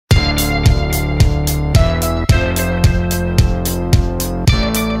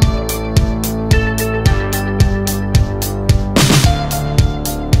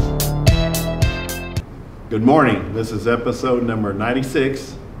Good morning. This is episode number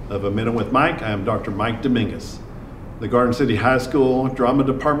 96 of A Minute with Mike. I am Dr. Mike Dominguez. The Garden City High School Drama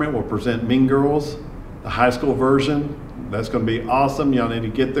Department will present Mean Girls, the high school version. That's going to be awesome. Y'all need to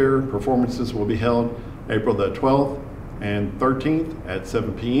get there. Performances will be held April the 12th and 13th at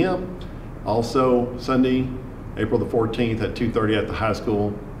 7 p.m. Also Sunday, April the 14th at 2:30 at the high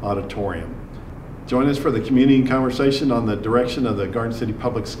school auditorium. Join us for the community conversation on the direction of the Garden City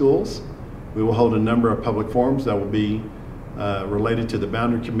Public Schools. We will hold a number of public forums that will be related to the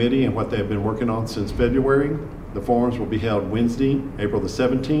Boundary Committee and what they have been working on since February. The forums will be held Wednesday, April the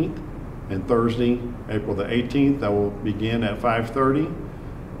 17th, and Thursday, April the 18th. That will begin at 5:30,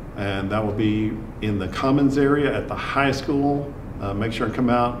 and that will be in the Commons area at the high school. Make sure and come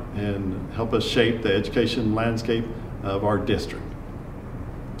out and help us shape the education landscape of our district.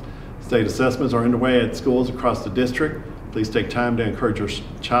 State assessments are underway at schools across the district. Please take time to encourage your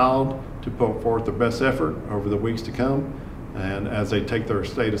child to put forth their best effort over the weeks to come. And as they take their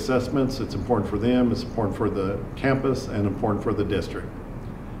state assessments, it's important for them, it's important for the campus, and important for the district.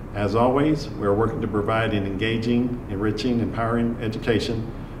 As always, we are working to provide an engaging, enriching, empowering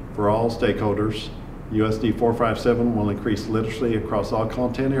education for all stakeholders. USD 457 will increase literacy across all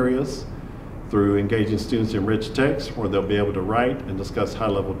content areas through engaging students in rich text where they'll be able to write and discuss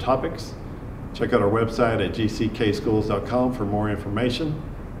high-level topics. Check out our website at gckschools.com for more information.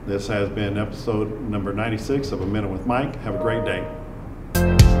 This has been episode number 96 of A Minute with Mike. Have a great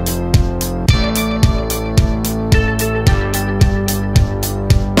day.